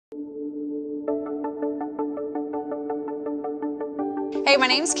Hey, my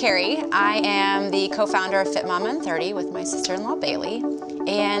name's Carrie. I am the co-founder of Fit Mama in 30 with my sister-in-law Bailey.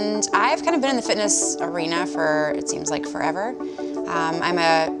 And I've kind of been in the fitness arena for, it seems like, forever. I'm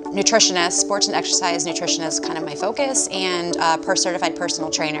a nutritionist, sports and exercise nutritionist, kind of my focus, and a certified personal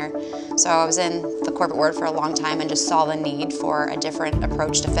trainer. So I was in the corporate world for a long time and just saw the need for a different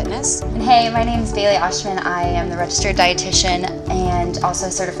approach to fitness. And hey, my name is Bailey Oshman. I am the registered dietitian and also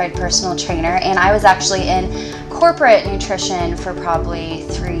a certified personal trainer. And I was actually in corporate nutrition for probably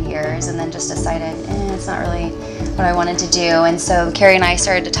 3 years and then just decided it's not really what I wanted to do. And so Carrie and I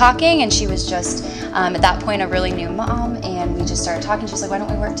started talking, and she was just at that point a really new mom, and we just started talking. She was like, why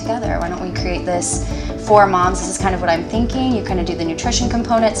don't we work together? Why don't we create this for moms? This is kind of what I'm thinking. You kind of do the nutrition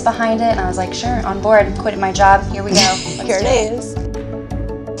components behind it. And I was like, sure, on board. Quitting my job. Here we go. Here it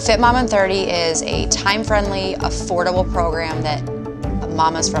is. Fit Mama in 30 is a time-friendly, affordable program that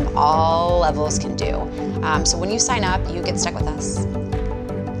mamas from all levels can do. So when you sign up, you get stuck with us.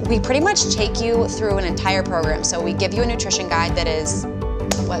 We pretty much take you through an entire program. So we give you a nutrition guide that is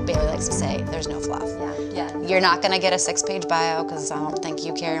what Bailey likes to say, there's no fluff. Yeah. You're not gonna get a 6-page bio, because I don't think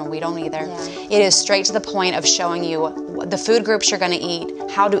you care, and we don't either. Yeah. It is straight to the point of showing you the food groups you're gonna eat,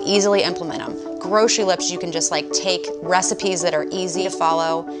 how to easily implement them, grocery lists you can just like take, recipes that are easy to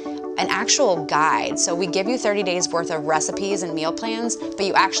follow, an actual guide. So we give you 30 days worth of recipes and meal plans, but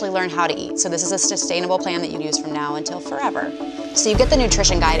you actually learn how to eat. So this is a sustainable plan that you use from now until forever. So you get the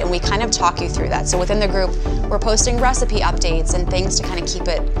nutrition guide, and we kind of talk you through that. So within the group, we're posting recipe updates and things to kind of keep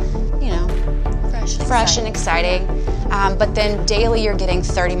it, you know, fresh and exciting. But then daily you're getting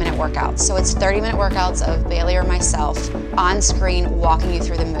 30-minute workouts. So it's 30-minute workouts of Bailey or myself on screen walking you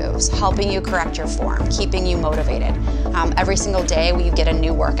through the moves, helping you correct your form, keeping you motivated. Every single day we get a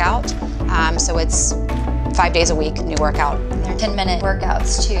new workout. So it's 5 days a week, new workout. They're 10-minute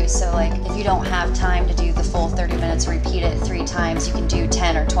workouts too, so like if you don't have time to do the full 30 minutes, repeat it 3 times, you can do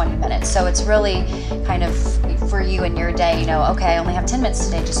 10 or 20 minutes. So it's really kind of for you in your day, you know, okay, I only have 10 minutes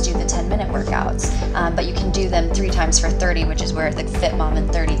today, just do the 10-minute workouts. But you can do them 3 times for 30, which is where the Fit Mom in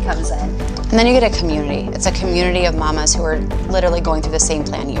 30 comes in. And then you get a community. It's a community of mamas who are literally going through the same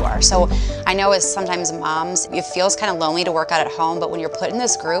plan you are. So I know as sometimes moms, it feels kind of lonely to work out at home, but when you're put in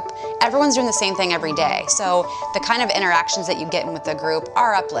this group, everyone's doing the same thing every day. So the kind of interactions that you get with the group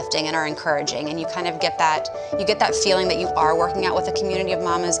are uplifting and are encouraging, and you kind of get that feeling that you are working out with a community of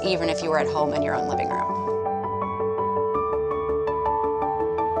mamas, even if you were at home in your own living room.